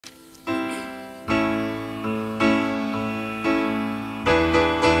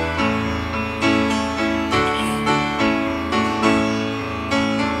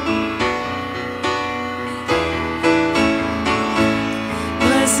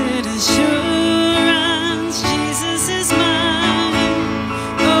Blessed assurance, Jesus is mine.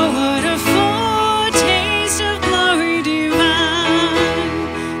 Oh, what a foretaste of glory divine.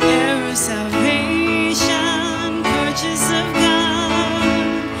 Heir of salvation, purchase of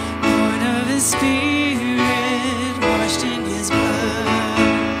God, born of His Spirit, washed in His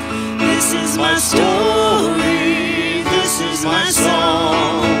blood. This is my story, this is my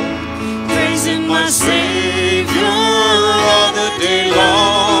song, praising my Savior all the day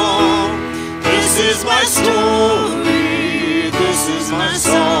long. This is my story, this is my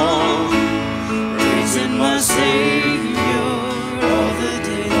song, praising my Savior all the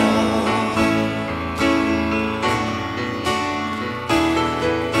day long.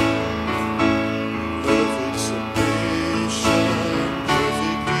 Perfect submission,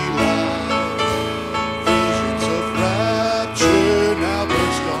 perfect delight, visions of rapture now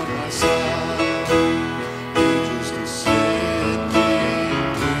burst on my sight. Angels descending,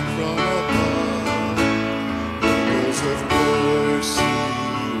 bring from above, rumbles of mercy,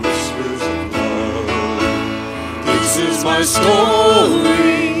 whispers of love. This is my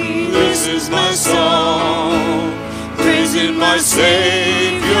story, this is my song, praising my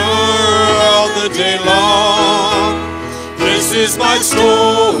Savior all the day long. This is my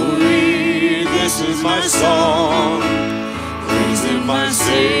story, this is my song, praising my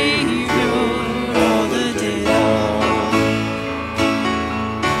Savior all the day long.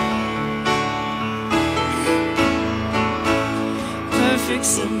 Perfect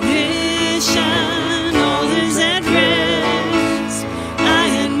submission, all is at rest. I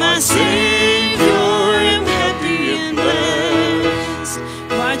and my Savior am happy and blessed,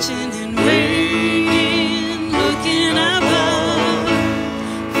 watching and waiting, looking above,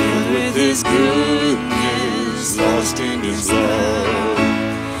 filled with His goodness, lost in His love.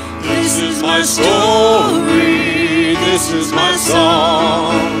 This is my story, this is my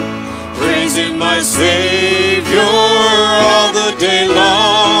song, praising my Savior all the day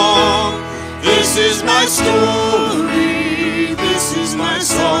long. This is my story, this is my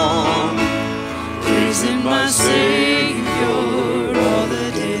song, praising my Savior all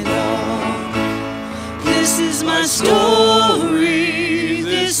the day long. This is my story,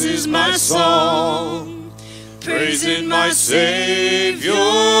 this is my song, praising my Savior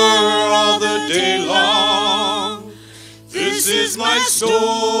all the day long. This is my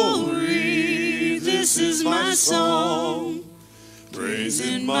story, this is my song,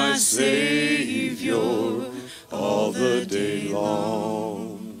 praising my Savior all the day long.